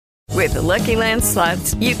With the Lucky Land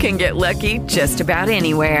Slots, you can get lucky just about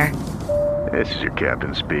anywhere. This is your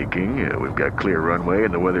captain speaking. We've got clear runway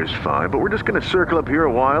and the weather's fine, but we're just going to circle up here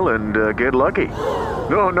a while and get lucky.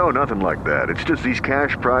 No, nothing like that. It's just these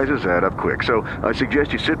cash prizes add up quick. So I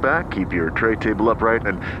suggest you sit back, keep your tray table upright,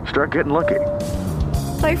 and start getting lucky.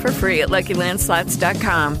 Play for free at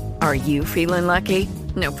LuckyLandSlots.com. Are you feeling lucky?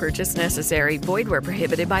 No purchase necessary. Void where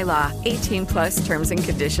prohibited by law. 18 plus terms and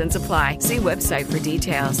conditions apply. See website for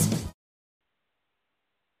details.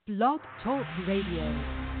 Blog Talk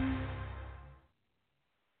Radio.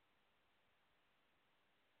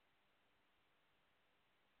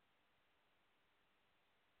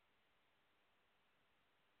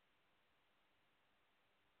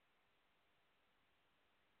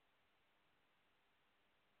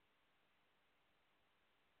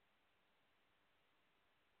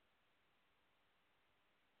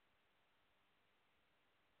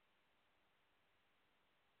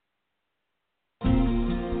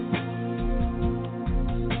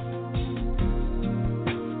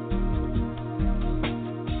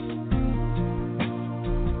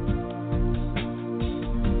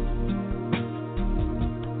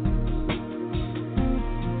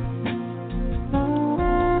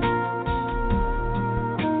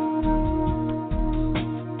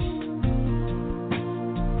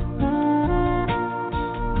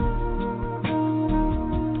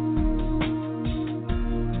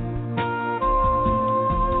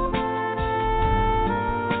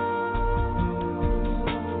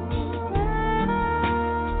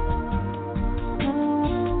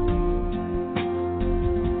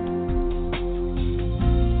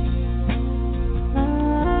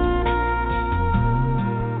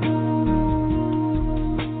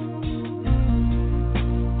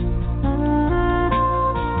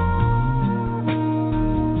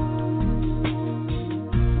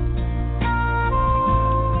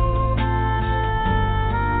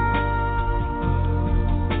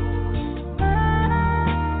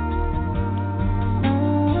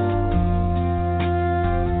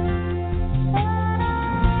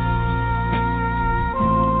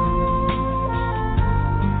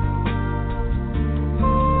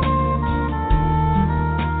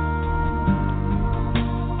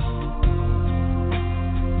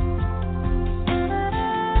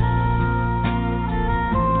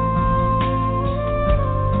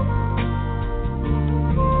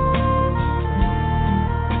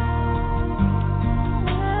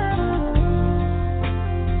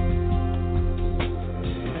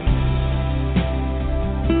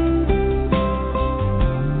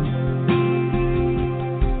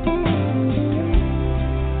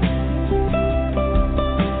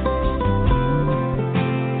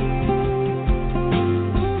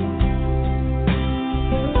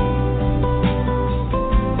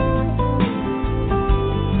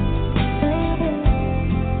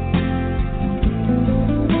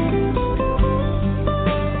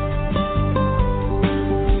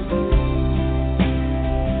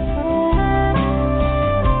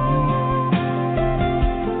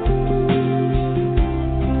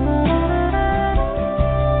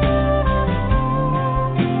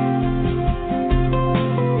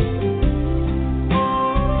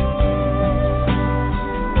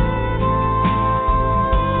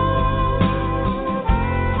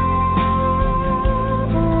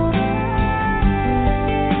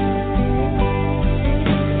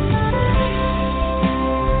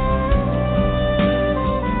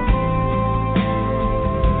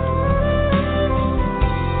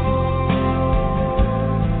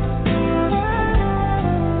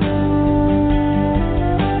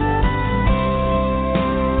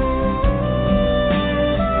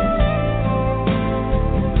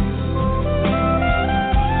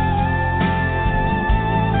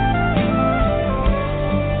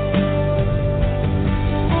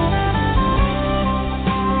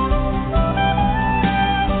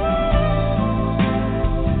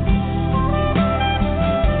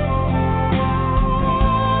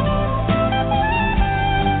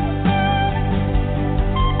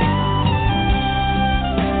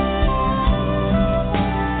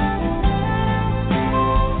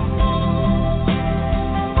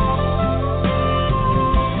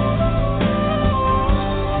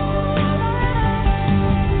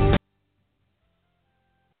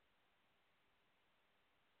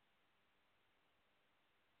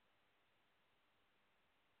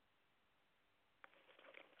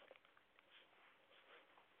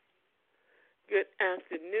 Good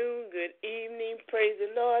afternoon, good evening. Praise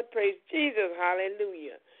the Lord. Praise Jesus.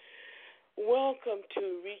 Hallelujah. Welcome to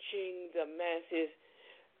Reaching the Masses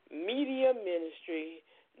Media Ministry,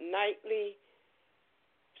 Nightly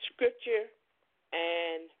Scripture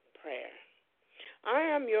and Prayer.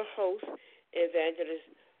 your host, Evangelist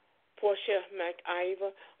Portia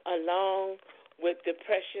McIver, along with the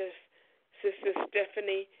precious Sister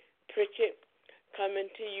Stephanie Pritchett, coming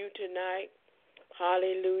to you tonight.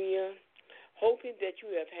 Hallelujah. Hoping that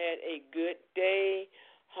you have had a good day.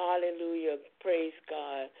 Hallelujah. Praise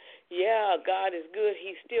God. Yeah, God is good.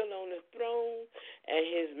 He's still on the throne, and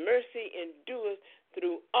his mercy endures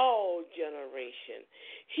through all generations.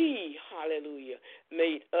 He, hallelujah,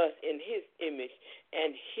 made us in his image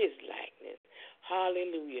and his likeness.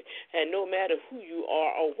 Hallelujah. And no matter who you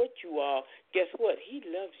are or what you are, guess what? He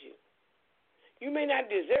loves you. You may not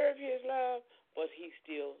deserve his love, but he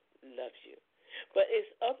still loves you. But it's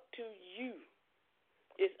up to you.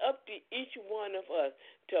 It's up to each one of us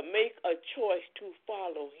to make a choice to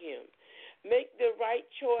follow him. Make the right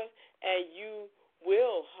choice, and you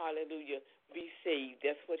will, hallelujah, be saved.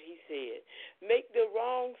 That's what he said. Make the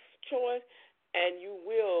wrong choice, and you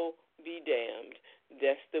will be damned.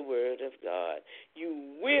 That's the word of God.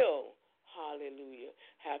 You will, hallelujah,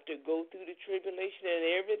 have to go through the tribulation and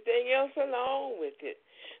everything else along with it.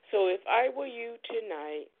 So if I were you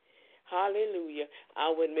tonight, hallelujah,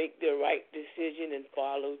 I would make the right decision and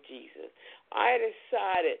follow Jesus. I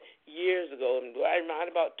decided years ago,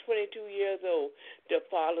 I'm about 22 years old, to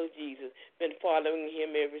follow Jesus. Been following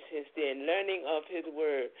him ever since then, learning of his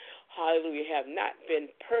word. Hallelujah. Have not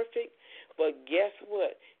been perfect, but guess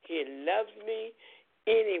what? He loves me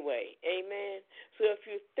anyway. Amen. So if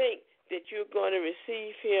you think that you're going to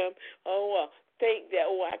receive him, think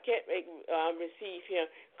that, I can't receive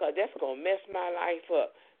him because that's going to mess my life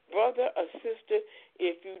up. Brother or sister,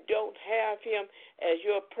 if you don't have him as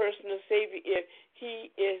your personal Savior, if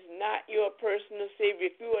he is not your personal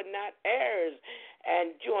Savior, if you are not heirs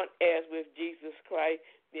and joint heirs with Jesus Christ,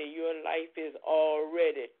 then your life is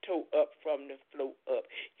already towed up from the float up.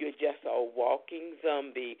 You're just a walking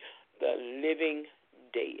zombie, the living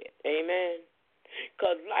dead. Amen?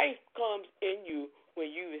 Because life comes in you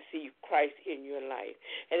when you receive Christ in your life.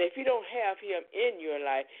 And if you don't have him in your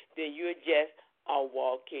life, then you're just a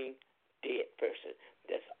walking dead person.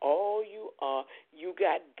 That's all you are. You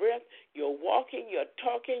got breath, you're walking, you're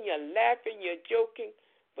talking, you're laughing, you're joking,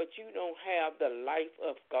 but you don't have the life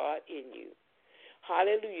of God in you.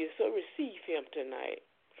 Hallelujah. So receive him tonight.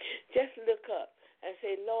 Just look up and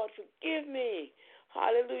say, Lord, forgive me.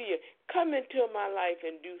 Hallelujah. Come into my life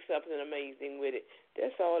and do something amazing with it.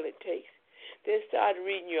 That's all it takes. Then start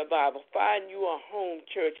reading your Bible. Find you a home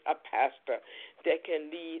church, a pastor that can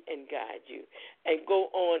lead and guide you. And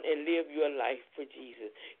go on and live your life for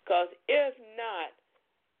Jesus. Because if not,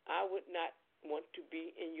 I would not want to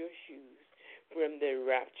be in your shoes when the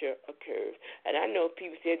rapture occurs. And I know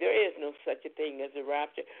people say there is no such a thing as a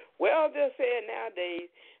rapture. Well, they're saying nowadays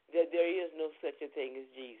that there is no such a thing as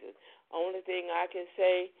Jesus. Only thing I can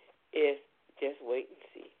say is just wait and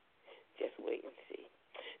see. Just wait and see.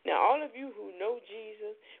 Now, all of you who know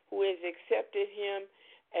Jesus, who has accepted him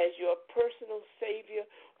as your personal Savior,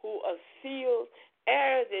 who are sealed,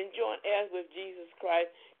 heirs and joint heirs with Jesus Christ,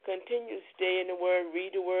 continue to stay in the Word,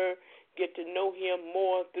 read the Word, get to know him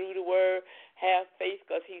more through the Word, have faith,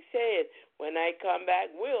 because he said, when I come back,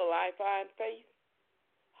 will I find faith?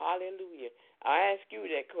 Hallelujah. I ask you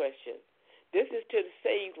that question. This is to the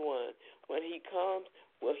saved one. When he comes,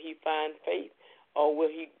 will he find faith, or will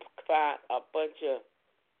he find a bunch of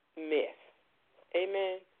mess?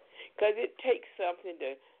 Amen. Because it takes something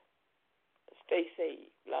to stay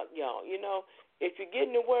saved, like y'all. You know, if you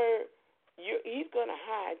get in the Word, he's going to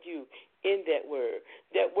hide you in that Word.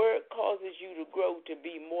 That Word causes you to grow to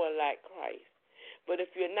be more like Christ. But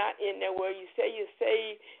if you're not in that Word, you say you're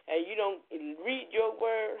saved and you don't read your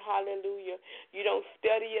Word, hallelujah, you don't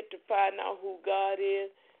study it to find out who God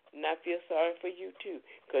is, and I feel sorry for you too,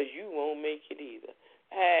 because you won't make it either.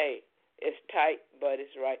 Hey, it's tight, but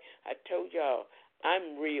it's right. I told y'all,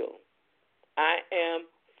 I'm real. I am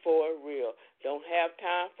for real. Don't have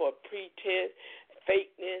time for pretense,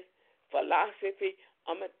 fakeness, philosophy.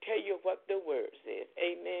 I'm going to tell you what the Word says.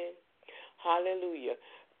 Amen. Hallelujah.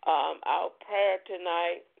 Our prayer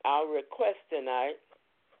tonight, our request tonight,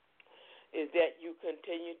 is that you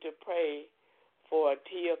continue to pray for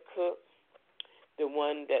Tia Cook, the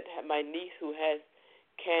one that my niece who has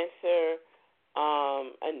cancer,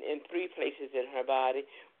 in 3 places in her body.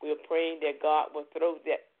 We're praying that God will throw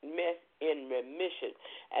that mess in remission.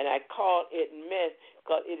 And I call it mess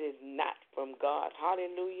because it is not from God.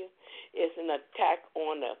 Hallelujah. It's an attack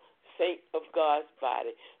on the saint of God's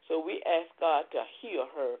body. So we ask God to heal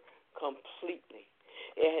her completely.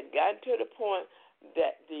 It had gotten to the point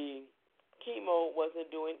that the chemo wasn't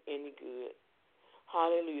doing any good.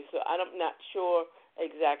 Hallelujah. So I'm not sure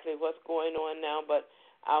exactly what's going on now, but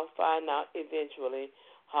I'll find out eventually.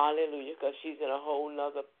 Hallelujah, because she's in a whole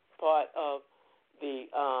nother part of the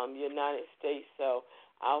United States, so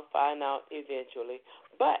I'll find out eventually.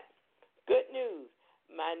 But good news,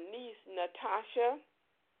 my niece Natasha,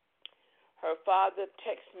 her father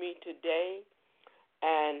texted me today,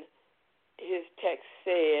 and his text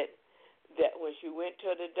said that when she went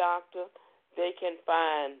to the doctor, they can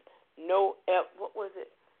find no evidence.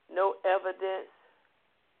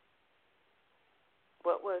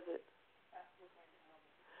 What was it?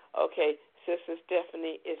 Okay, Sister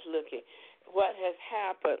Stephanie is looking. What has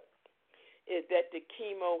happened is that the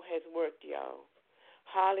chemo has worked, y'all.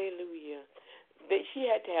 Hallelujah. She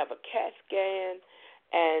had to have a CAT scan,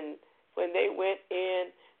 and when they went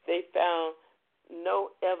in, they found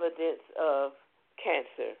no evidence of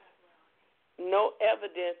cancer, no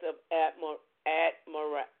evidence of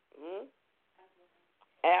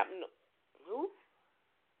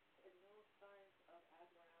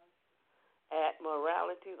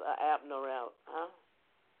abnormality or abnormal, huh?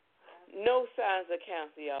 No signs of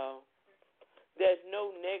cancer, y'all. There's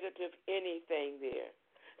no negative anything there.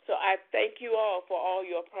 So I thank you all for all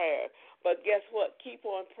your prayers. But guess what? Keep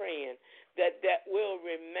on praying that will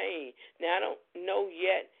remain. Now, I don't know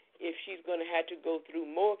yet if she's going to have to go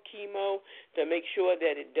through more chemo to make sure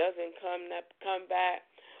that it doesn't come back.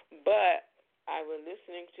 But I was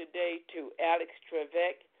listening today to Alex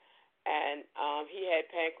Trebek, and he had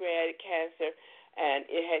pancreatic cancer, and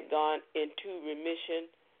it had gone into remission.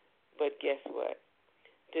 But guess what?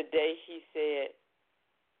 Today he said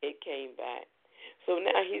it came back. So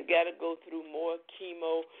now he's got to go through more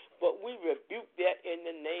chemo, but we rebuke that in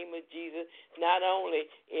the name of Jesus, not only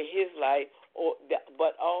in his life,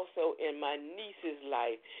 but also in my niece's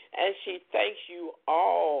life. And she thanks you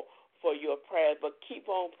all for your prayers, but keep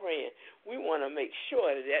on praying. We want to make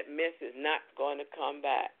sure that mess is not going to come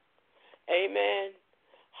back. Amen.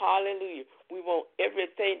 Hallelujah. We want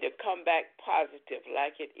everything to come back positive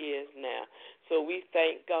like it is now. So we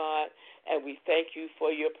thank God, and we thank you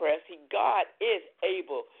for your prayers. God is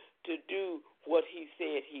able to do what he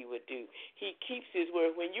said he would do. He keeps his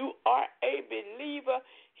word. When you are a believer,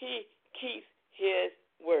 he keeps his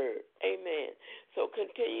word. Amen. So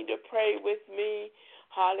continue to pray with me.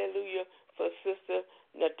 Hallelujah. For Sister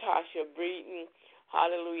Natasha Breeden.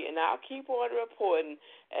 Hallelujah. And I'll keep on reporting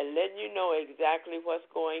and letting you know exactly what's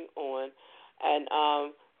going on. And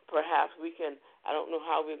perhaps we can, I don't know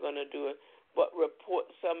how we're going to do it, but report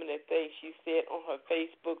some of the things she said on her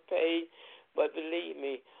Facebook page. But believe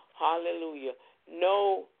me, hallelujah,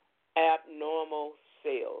 no abnormal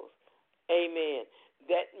cells. Amen.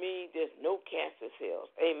 That means there's no cancer cells.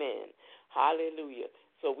 Amen. Hallelujah.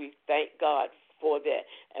 So we thank God for that.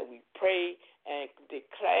 And we pray and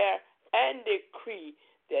declare and decree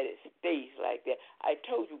that it stays like that. I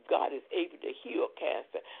told you God is able to heal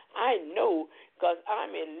cancer. I know because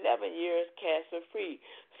I'm 11 years cancer-free.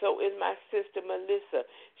 So is my sister Melissa.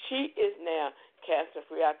 She is now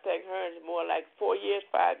cancer-free. I think her is more like 4 years,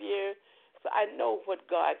 5 years. So I know what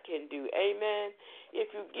God can do. Amen.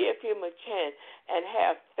 If you give him a chance and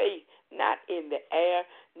have faith, not in the air,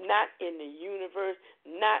 not in the universe,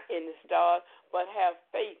 not in the stars, but have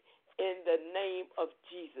faith in the name of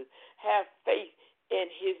Jesus. Have faith in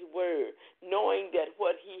his word, knowing that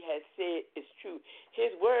what he has said is true.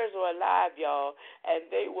 His words are alive, y'all, and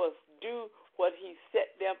they will do what he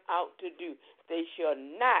set them out to do. They shall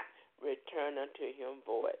not return unto him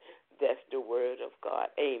void. That's the word of God.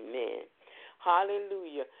 Amen.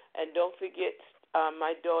 Hallelujah. And don't forget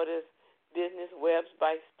my daughter's business, Webs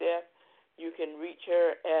by Steph. You can reach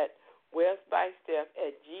her at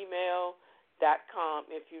websbysteph@gmail.com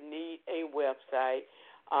if you need a website.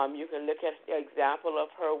 You can look at the example of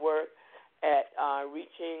her work at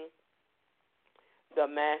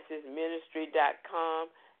reachingthemassesministry.com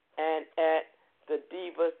and at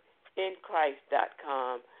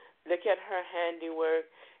thedivasinChrist.com. Look at her handiwork,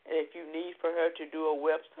 and if you need for her to do a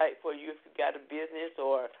website for you, if you've got a business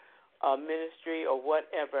or a ministry or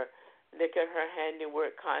whatever, look at her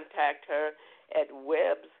handiwork. Contact her at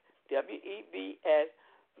Webs, W-E-B-S,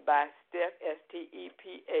 by Steph,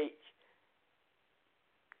 S-T-E-P-H,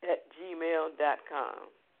 @gmail.com.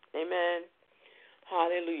 Amen.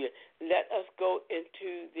 Hallelujah. Let us go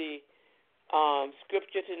into the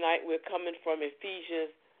scripture tonight. We're coming from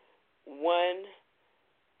Ephesians 1,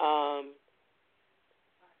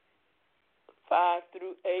 5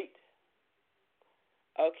 through 8.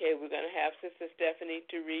 Okay, we're going to have Sister Stephanie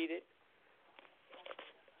to read it.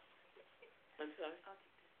 I'm sorry?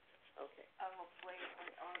 Okay. I will play it on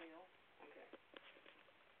audio. Okay.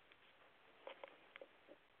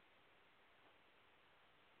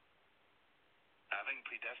 Having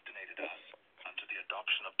predestinated us unto the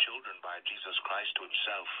adoption of children by Jesus Christ to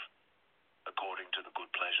himself, according to the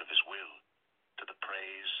good pleasure of his will, to the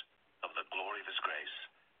praise of the glory of his grace,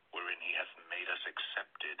 wherein he hath made us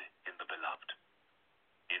accepted in the beloved,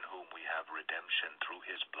 in whom we have redemption through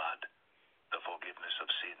his blood, the forgiveness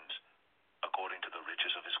of sins, according to the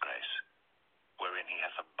riches of his grace, wherein he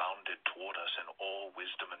hath abounded toward us in all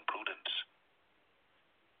wisdom and prudence.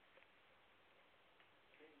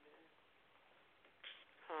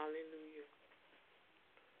 Hallelujah.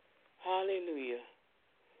 Hallelujah.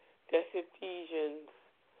 That's Ephesians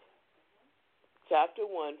chapter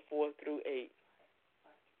 1, 4 through 8.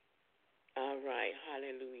 All right.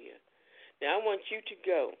 Hallelujah. Now I want you to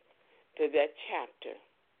go to that chapter.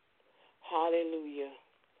 Hallelujah.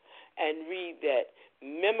 And read that.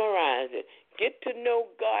 Memorize it. Get to know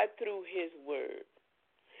God through his word.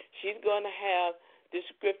 She's going to have the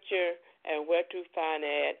scripture and where to find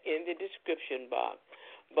it in the description box.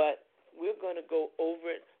 But we're going to go over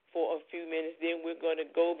it for a few minutes. Then we're going to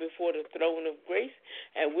go before the throne of grace,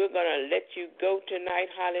 and we're going to let you go tonight.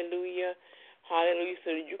 Hallelujah. Hallelujah.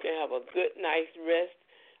 So that you can have a good night's rest,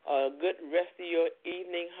 a good rest of your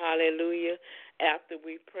evening. Hallelujah. After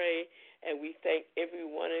we pray, and we thank every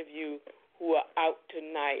one of you who are out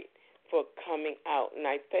tonight for coming out. And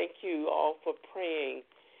I thank you all for praying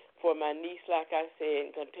for my niece, like I said,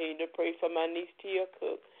 and continue to pray for my niece, Tia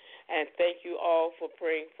Cook. And thank you all for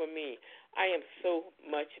praying for me. I am so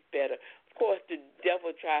much better. Of course, the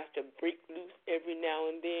devil tries to break loose every now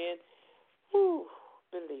and then. Whew,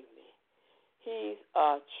 believe me. He's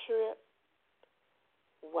a trip.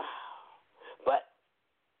 Wow. But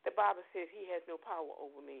the Bible says he has no power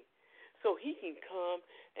over me. So he can come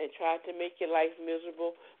and try to make your life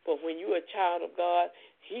miserable. But when you're a child of God,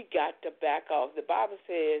 he got to back off. The Bible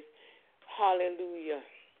says, hallelujah,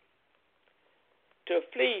 to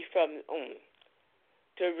flee from,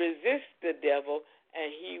 to resist the devil,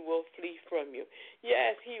 and he will flee from you.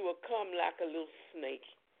 Yes, he will come like a little snake,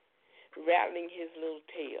 rattling his little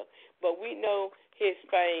tail. But we know his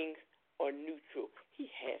fangs are neutral. He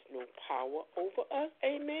has no power over us.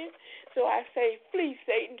 Amen. So I say, flee,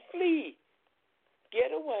 Satan, flee.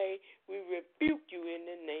 Get away. We rebuke you in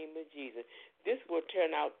the name of Jesus. This will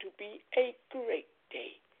turn out to be a great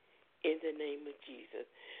day in the name of Jesus.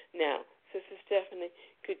 Now, Sister Stephanie,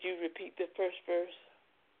 could you repeat the first verse?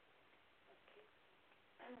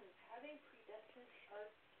 Having predestined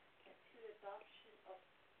us into the adoption of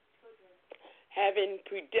children. Having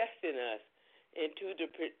predestined us into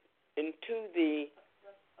the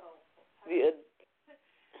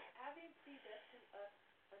Having predestined us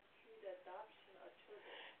unto the adoption of children.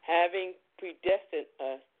 Having predestined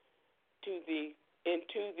us into the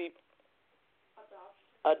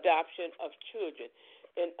adoption of children.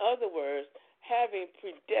 In other words, having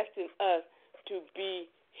predestined us to be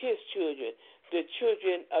his children, the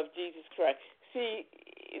children of Jesus Christ. See,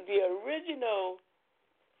 the original,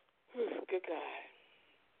 good God,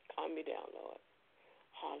 calm me down, Lord.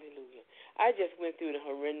 Hallelujah. I just went through the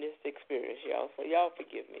horrendous experience, y'all, so y'all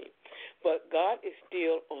forgive me. But God is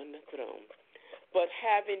still on the throne. But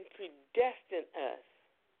having predestined us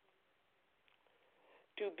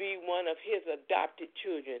to be one of his adopted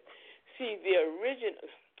children. See,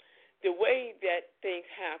 the way that things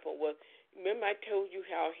happened was, remember I told you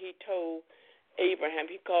how he told Abraham,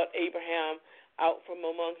 he called Abraham out from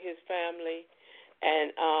among his family,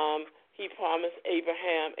 and he promised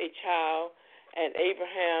Abraham a child, and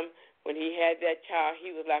Abraham, when he had that child,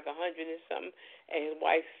 he was like 100 and something, and his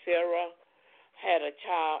wife Sarah had a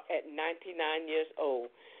child at 99 years old.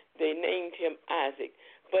 They named him Isaac.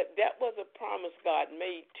 But that was a promise God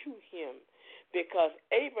made to him, because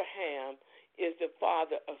Abraham is the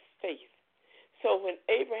father of faith. So when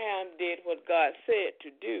Abraham did what God said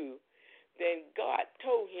to do, then God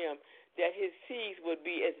told him that his seeds would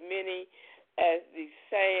be as many as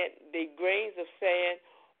the grains of sand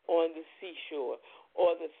on the seashore,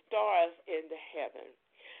 or the stars in the heaven.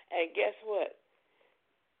 And guess what?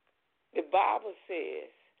 The Bible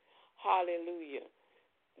says, hallelujah,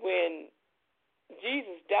 when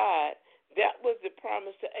Jesus died, that was the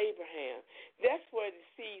promise to Abraham. That's where the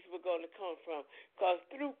seeds were going to come from, because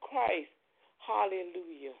through Christ,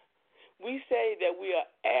 hallelujah, we say that we are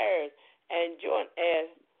heirs and joint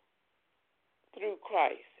heirs through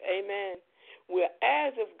Christ. Amen. We're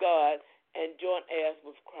heirs of God and joint heirs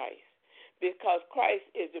with Christ, because Christ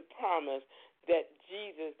is the promise that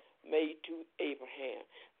Jesus made to Abraham.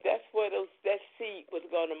 That's where that seed was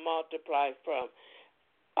going to multiply from.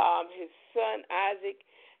 His son Isaac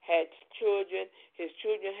had children, his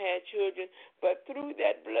children had children, but through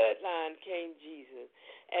that bloodline came Jesus.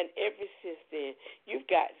 And ever since then, you've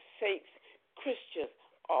got saints, Christians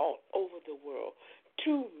all over the world,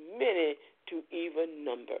 too many to even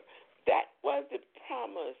number. That was the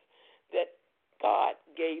promise that God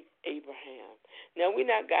gave Abraham. Now, we're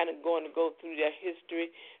not going to go through that history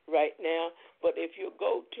right now, but if you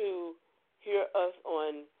go to hear us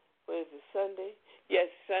on, what is it, Sunday? Yes,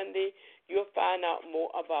 Sunday, you'll find out more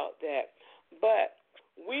about that. But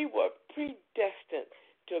we were predestined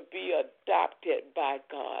to be adopted by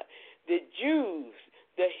God. The Jews,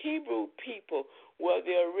 the Hebrew people, were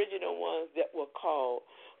the original ones that were called.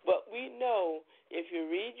 But we know, if you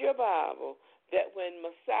read your Bible, that when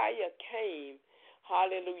Messiah came,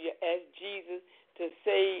 hallelujah, as Jesus to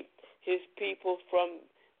save his people from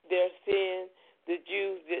their sins, the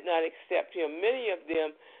Jews did not accept him. Many of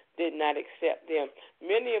them did not accept them.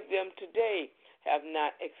 Many of them today have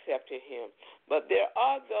not accepted him. But there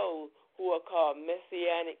are those who are called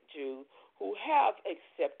Messianic Jews who have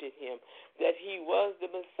accepted him, that he was the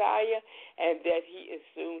Messiah and that he is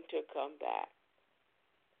soon to come back.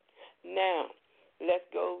 Now, let's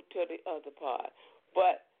go to the other part.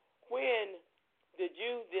 But when the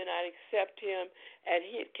Jews did not accept him, and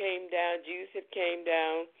he had came down, Jesus had came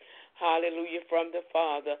down, hallelujah, from the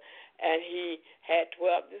Father, and he had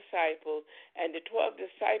 12 disciples, and the 12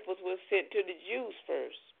 disciples were sent to the Jews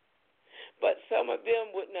first. But some of them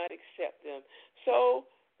would not accept them. So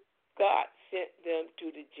God sent them to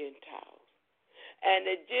the Gentiles. And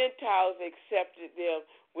the Gentiles accepted them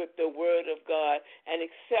with the word of God and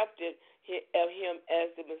accepted him as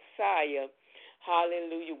the Messiah,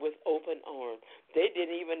 hallelujah, with open arms. They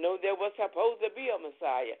didn't even know there was supposed to be a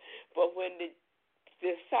Messiah. But when the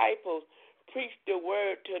disciples preached the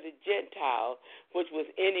word to the Gentiles, which was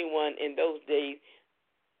anyone in those days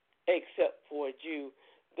except for a Jew,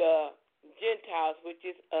 the Gentiles, which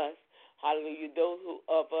is us, hallelujah, those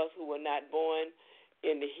of us who were not born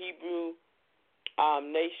in the Hebrew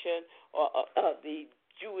nation or the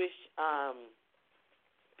Jewish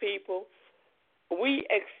people, we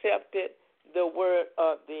accepted the word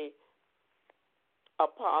of the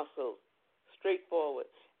apostles straightforward,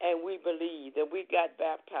 and we believed, and we got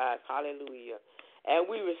baptized, hallelujah, and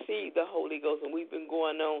we received the Holy Ghost, and we've been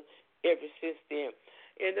going on ever since then.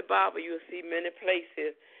 In the Bible, you'll see many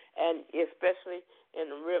places, and especially in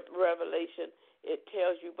Revelation, it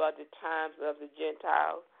tells you about the times of the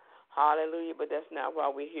Gentiles, hallelujah, but that's not why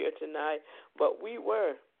we're here tonight. But we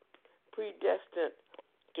were predestined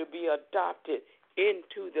to be adopted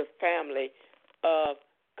into the family of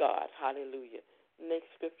God, hallelujah. Next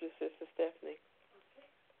scripture, Sister Stephanie.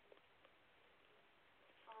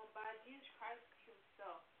 By Jesus Christ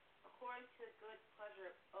himself, according to the good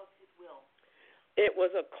pleasure of his will. It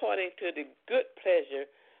was according to the good pleasure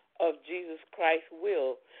of Jesus Christ's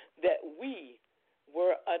will that we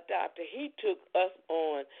were adopted. He took us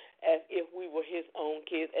on as if we were his own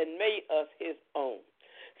kids and made us his own.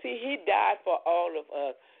 See, he died for all of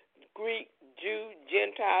us, Greek, Jew,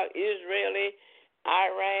 Gentile, Israeli,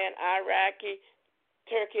 Iran, Iraqi,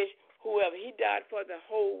 Turkish, whoever. He died for the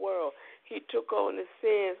whole world. He took on the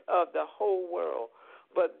sins of the whole world.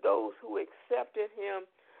 But those who accepted him,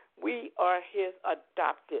 we are his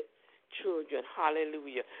adopted children.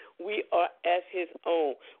 Hallelujah. We are as his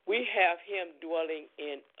own. We have him dwelling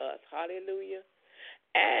in us. Hallelujah.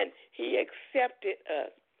 And he accepted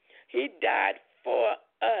us. He died for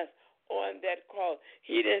us on that cross.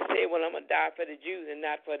 He didn't say, well, I'm going to die for the Jews and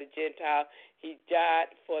not for the Gentiles. He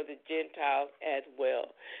died for the Gentiles as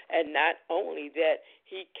well. And not only that,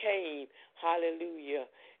 he came,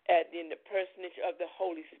 hallelujah, in the personage of the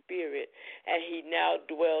Holy Spirit, and he now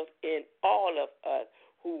dwells in all of us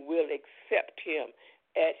who will accept him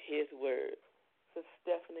at his word. So,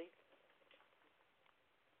 Stephanie?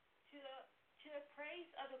 To the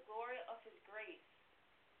praise of the glory of his grace,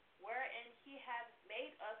 wherein he hath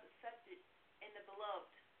made us accepted in the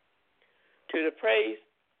beloved. To the praise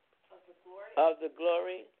of the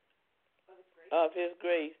glory of his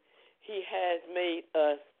grace, he has made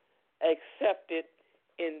us accepted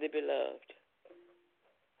in the beloved.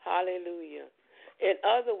 Hallelujah. In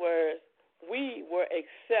other words, we were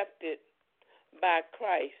accepted by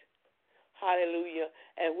Christ. Hallelujah.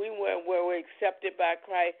 And we were accepted by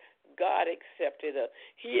Christ. God accepted us.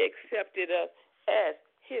 He accepted us as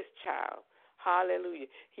his child. Hallelujah.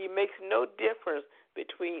 He makes no difference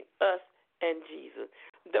between us and Jesus.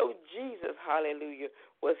 Though Jesus, hallelujah,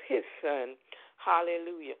 was his son,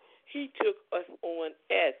 hallelujah, he took us on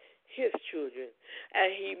as his children,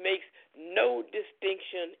 and he makes no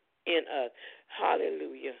distinction in us.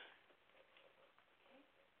 Hallelujah.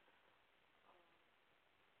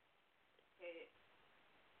 Okay.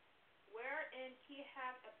 Wherein he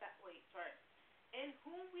hath in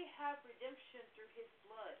whom we have redemption through his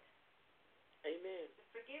blood, Amen. The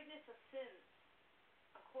forgiveness of sins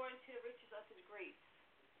according to the riches of his grace.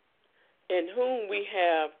 In whom we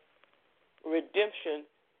have redemption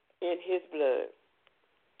in his blood.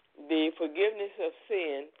 The forgiveness of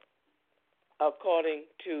sin according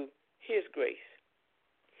to his grace.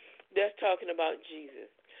 That's talking about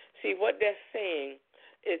Jesus. See, what that's saying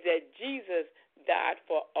is that Jesus died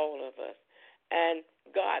for all of us, and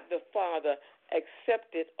God the Father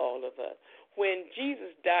accepted all of us. When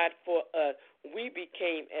Jesus died for us, we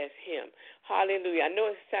became as him. Hallelujah. I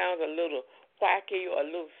know it sounds a little wacky or a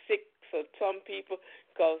little sick for some people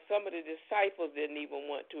because some of the disciples didn't even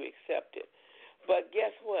want to accept it. But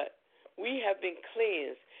guess what? We have been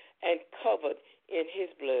cleansed and covered in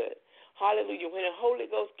his blood. Hallelujah. When the Holy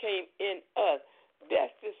Ghost came in us,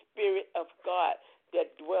 that's the Spirit of God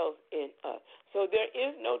that dwells in us. So there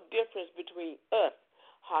is no difference between us,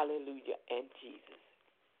 hallelujah, and Jesus.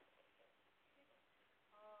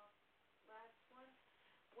 Last one.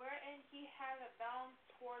 Wherein he had abounded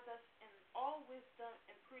towards us in all wisdom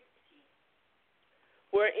and prudence.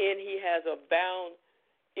 Wherein he has abound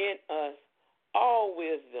in us all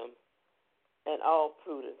wisdom and all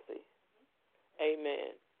prudency.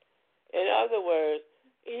 Amen. In other words,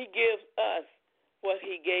 he gives us what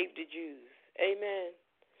he gave the Jews. Amen.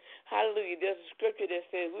 Hallelujah. There's a scripture that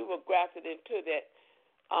says we were grafted into that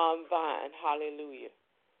vine. Hallelujah.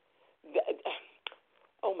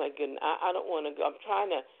 Oh, my goodness. I don't want to go. I'm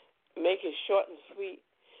trying to make it short and sweet.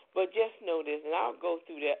 But just know this, and I'll go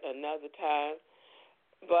through that another time.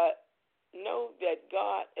 But know that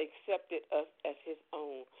God accepted us as his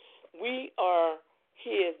own. We are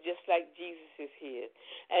his just like Jesus is his.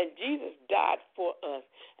 And Jesus died for us,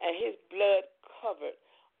 and his blood covered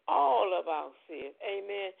all of our sins.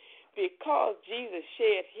 Amen. Because Jesus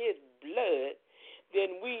shed his blood,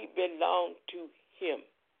 then we belong to him.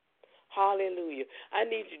 Hallelujah. I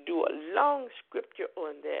need to do a long scripture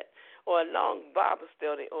on that or a long Bible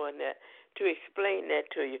study on that to explain that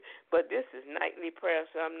to you. But this is nightly prayer,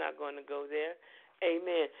 so I'm not going to go there.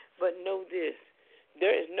 Amen. But know this.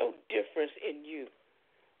 There is no difference in you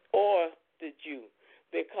or the Jew,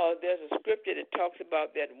 because there's a scripture that talks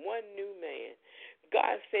about that one new man.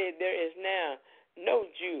 God said there is now no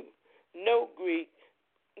Jew, no Greek,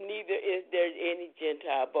 neither is there any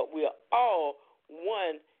Gentile, but we are all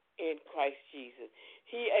one in Christ Jesus.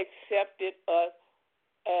 He accepted us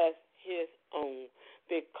as his own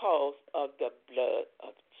because of the blood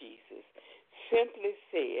of Jesus. Simply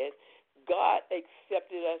said, God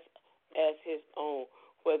accepted us as his own,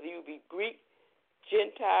 whether you be Greek,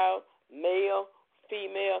 Gentile, male,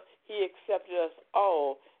 female, he accepted us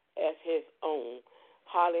all as his own.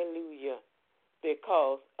 Hallelujah.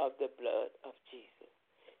 Because of the blood of Jesus.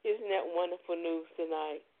 Isn't that wonderful news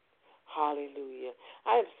tonight? Hallelujah.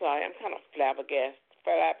 I'm sorry, I'm kind of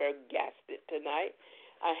flabbergasted tonight.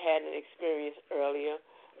 I had an experience earlier,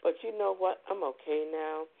 but you know what? I'm okay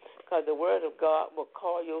now, because the word of God will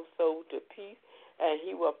call your soul to peace, and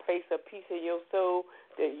he will place a peace in your soul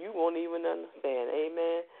that you won't even understand.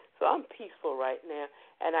 Amen. So I'm peaceful right now,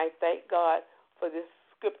 and I thank God for this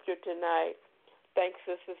scripture tonight. Thanks,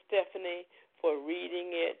 Sister Stephanie, for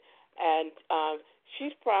reading it, and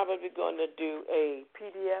she's probably going to do a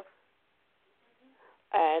PDF,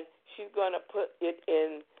 and she's going to put it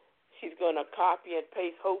in, she's going to copy and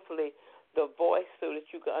paste, hopefully, the voice so that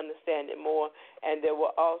you can understand it more, and there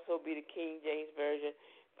will also be the King James Version.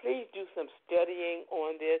 Please do some studying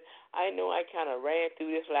on this. I know I kind of ran through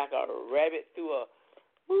this like a rabbit through a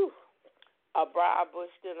briar bush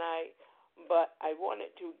tonight, but I wanted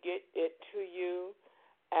to get it to you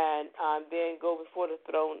and then go before the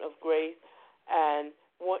throne of grace and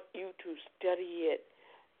want you to study it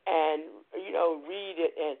and, read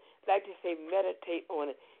it and, like to say, meditate on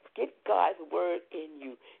it. Get God's word in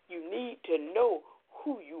you. You need to know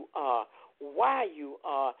who you are, why you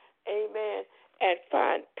are, amen, and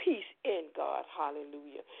find peace in God.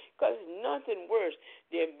 Hallelujah. Because there's nothing worse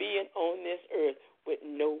than being on this earth with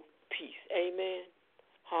no peace. Amen.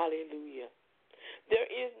 Hallelujah. There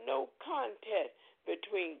is no contest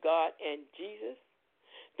between God and Jesus.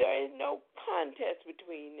 There is no contest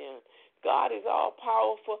between them. God is all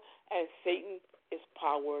powerful and Satan is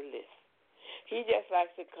powerless. He just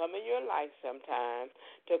likes to come in your life sometimes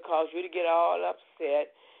to cause you to get all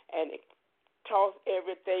upset and toss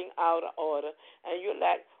everything out of order, and you're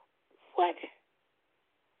like, what?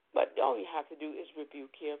 But all you have to do is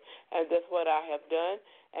rebuke him, and that's what I have done,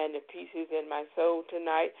 and the peace is in my soul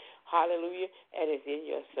tonight. Hallelujah, and it's in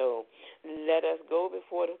your soul. Let us go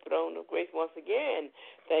before the throne of grace once again.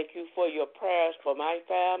 Thank you for your prayers for my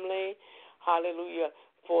family. Hallelujah,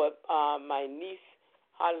 for my niece,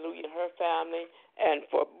 hallelujah, her family, and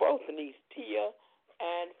for both of these, Tia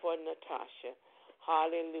and for Natasha.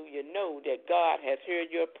 Hallelujah. Know that God has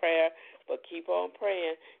heard your prayer, but keep on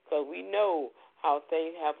praying because we know how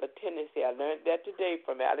things have a tendency. I learned that today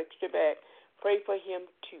from Alex Trebek. Pray for him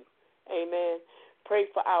too. Amen. Pray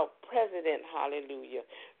for our president. Hallelujah.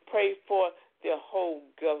 Pray for the whole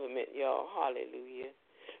government, y'all. Hallelujah.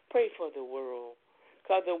 Pray for the world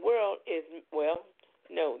because the world is, well,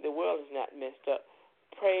 no, the world is not messed up.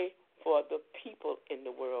 Pray for the people in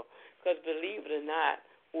the world because believe it or not,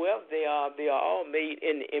 well, they are all made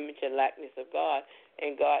in the image and likeness of God,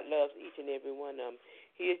 and God loves each and every one of them.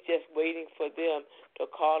 He is just waiting for them to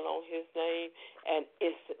call on his name, and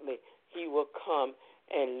instantly he will come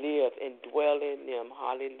and live and dwell in them,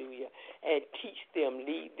 hallelujah, and teach them,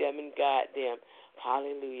 lead them, and guide them,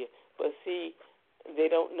 hallelujah. But see, they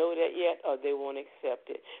don't know that yet, or they won't accept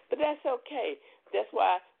it. But that's okay. That's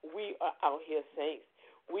why we are out here, saints.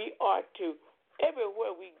 We are to,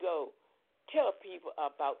 everywhere we go, tell people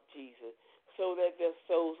about Jesus so that their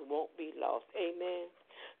souls won't be lost. Amen.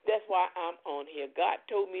 That's why I'm on here. God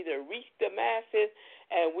told me to reach the masses,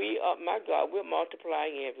 and we are, my God, we're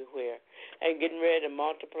multiplying everywhere and getting ready to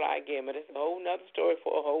multiply again. But it's a whole nother story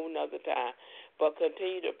for a whole nother time. But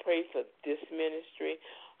continue to pray for this ministry.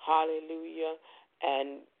 Hallelujah.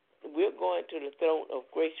 And we're going to the throne of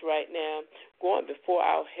grace right now, going before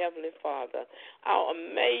our Heavenly Father, our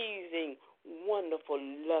amazing, wonderful,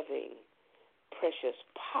 loving, precious,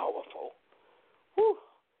 powerful,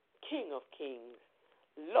 King of kings,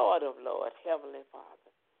 Lord of lords, Heavenly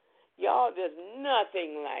Father. Y'all, there's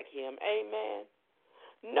nothing like him. Amen.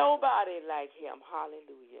 Nobody like him.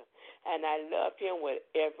 Hallelujah. And I love him with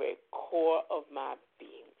every core of my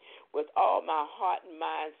being, with all my heart and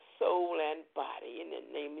mind, soul, and body, in the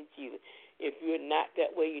name of Jesus. If you're not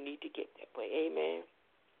that way, you need to get that way. Amen.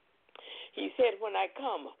 He said, when I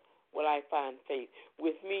come, will I find faith?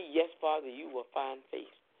 With me, yes, Father, you will find faith.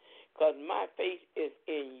 Because my faith is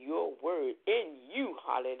in your word, in you,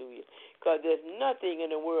 hallelujah. Because there's nothing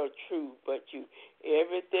in the world true but you.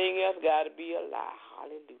 Everything else got to be a lie,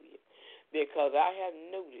 hallelujah. Because I have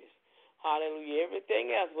noticed, hallelujah,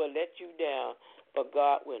 everything else will let you down, but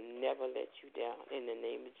God will never let you down in the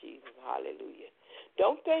name of Jesus, hallelujah.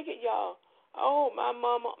 Don't think it, y'all. Oh, my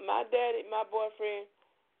mama, my daddy, my boyfriend,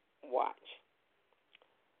 watch.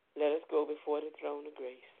 Let us go before the throne of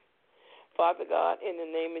grace. Father God, in the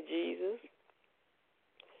name of Jesus,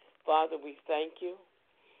 Father, we thank you,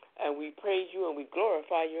 and we praise you, and we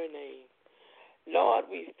glorify your name. Lord,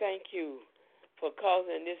 we thank you for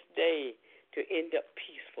causing this day to end up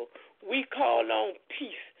peaceful. We call on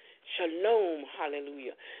peace, shalom,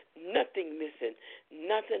 hallelujah. Nothing missing,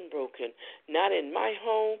 nothing broken, not in my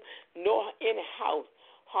home, nor in a house,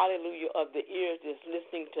 hallelujah, of the ears that's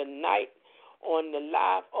listening tonight on the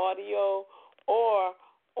live audio or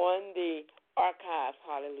on the archives,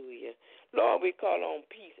 hallelujah. Lord, we call on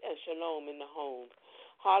peace and shalom in the homes,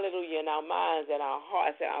 hallelujah, in our minds and our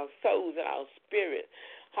hearts and our souls and our spirits,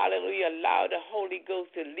 hallelujah. Allow the Holy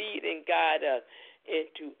Ghost to lead and guide us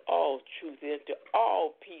into all truth, into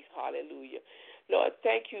all peace, hallelujah. Lord,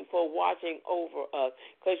 thank you for watching over us,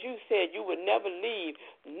 because you said you would never leave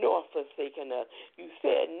nor forsaken us. You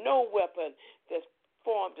said no weapon that's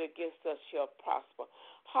formed against us shall prosper.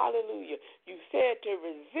 Hallelujah. You said to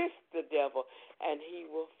resist the devil, and he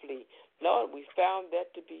will flee. Lord, we found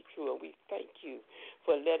that to be true, and we thank you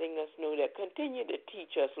for letting us know that. Continue to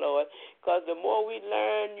teach us, Lord, because the more we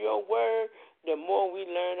learn your word, the more we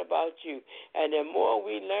learn about you. And the more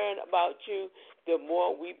we learn about you, the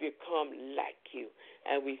more we become like you.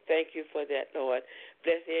 And we thank you for that, Lord.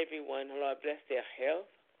 Bless everyone, Lord. Bless their health.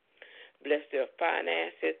 Bless their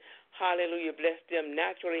finances. Hallelujah. Bless them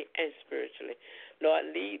naturally and spiritually.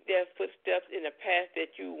 Lord, lead their footsteps in the path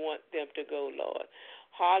that you want them to go, Lord.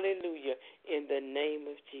 Hallelujah. In the name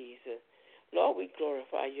of Jesus. Lord, we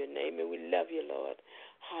glorify your name and we love you, Lord.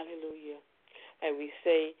 Hallelujah. And we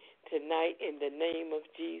say tonight in the name of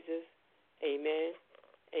Jesus, amen,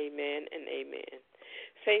 amen, and amen.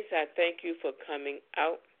 Saints, I thank you for coming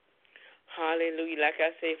out. Hallelujah. Like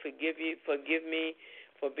I say, forgive me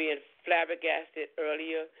for being flabbergasted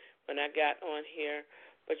earlier when I got on here.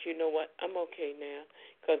 But you know what? I'm okay now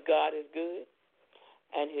because God is good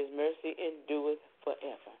and his mercy endureth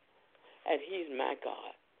forever. And he's my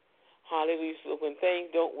God. Hallelujah. So when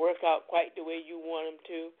things don't work out quite the way you want them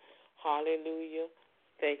to, hallelujah,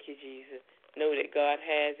 thank you, Jesus. Know that God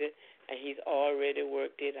has it and he's already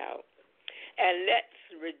worked it out. And let's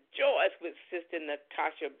rejoice with Sister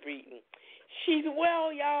Natasha Breeden. She's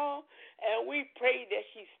well, y'all, and we pray that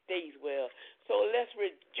she stays well. So let's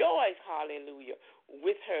rejoice, hallelujah,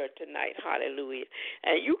 with her tonight, hallelujah.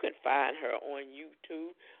 And you can find her on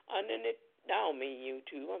YouTube, under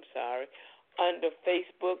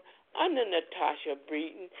Facebook, under Natasha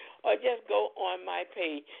Breeden, or just go on my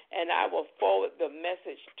page, and I will forward the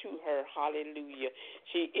message to her, hallelujah.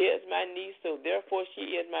 She is my niece, so therefore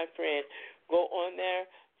she is my friend. Go on there,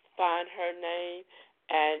 find her name,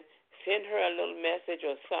 and send her a little message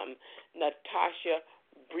or something, Natasha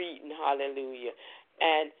Breeden, hallelujah,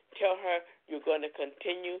 and tell her you're going to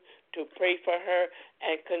continue to pray for her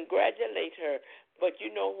and congratulate her. But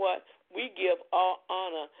you know what? We give all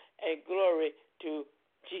honor and glory to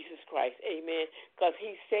Jesus Christ, amen, because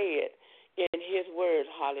he said in his word,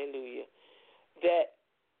 hallelujah, that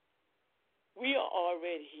we are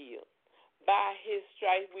already healed. By his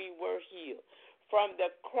stripes we were healed. From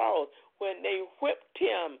the cross, when they whipped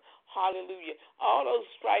him, hallelujah, all those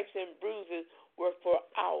stripes and bruises were for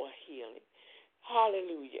our healing.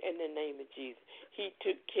 Hallelujah, in the name of Jesus. He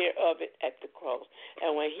took care of it at the cross.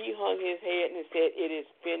 And when he hung his head and said, it is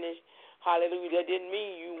finished, hallelujah, that didn't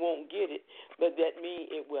mean you won't get it, but that means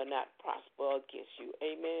it will not prosper against you.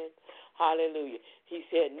 Amen. Hallelujah. He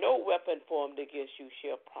said, no weapon formed against you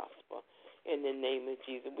shall prosper. In the name of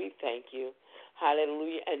Jesus, we thank you.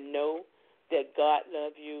 Hallelujah. And know that God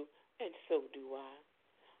loves you, and so do I.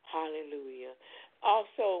 Hallelujah.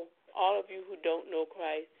 Also, all of you who don't know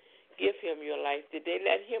Christ, give him your life today.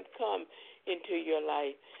 Let him come into your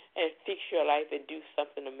life and fix your life and do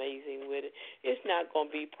something amazing with it. It's not going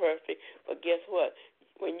to be perfect, but guess what?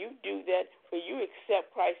 When you do that, when you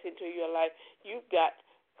accept Christ into your life, you've got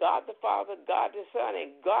God the Father, God the Son,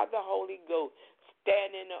 and God the Holy Ghost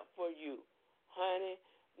standing up for you. Honey,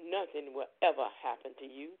 nothing will ever happen to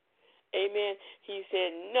you. Amen. He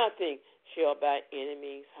said, nothing shall by any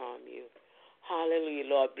means harm you. Hallelujah,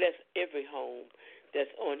 Lord. Bless every home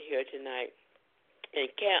that's on here tonight. And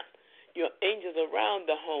camp your angels around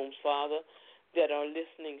the homes, Father, that are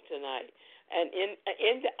listening tonight. And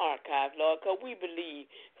in the archive, Lord, because we believe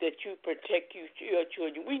that you protect your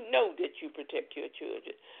children. We know that you protect your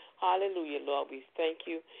children. Hallelujah, Lord. We thank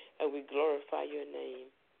you and we glorify your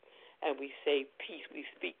name. And we say peace. We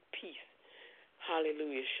speak peace.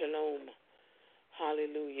 Hallelujah. Shalom.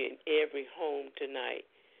 Hallelujah. In every home tonight.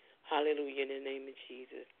 Hallelujah. In the name of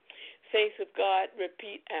Jesus. Saints of God,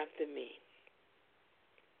 repeat after me.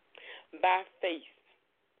 By faith,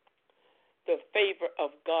 the favor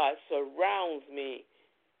of God surrounds me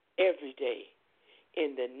every day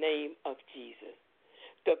in the name of Jesus.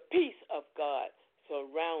 The peace of God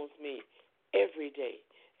surrounds me every day,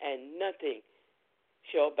 and nothing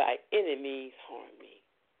shall by any means harm me.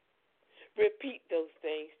 Repeat those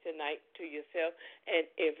things tonight to yourself and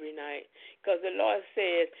every night, because the Lord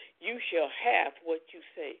says you shall have what you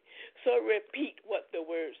say. So repeat what the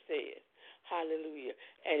word says. Hallelujah.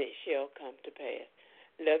 And it shall come to pass.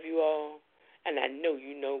 Love you all, and I know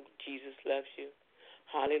you know Jesus loves you.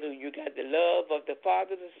 Hallelujah. You got the love of the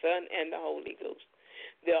Father, the Son, and the Holy Ghost.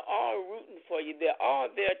 They're all rooting for you. They're all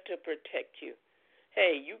there to protect you.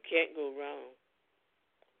 Hey, you can't go wrong.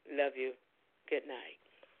 Love you. Good night.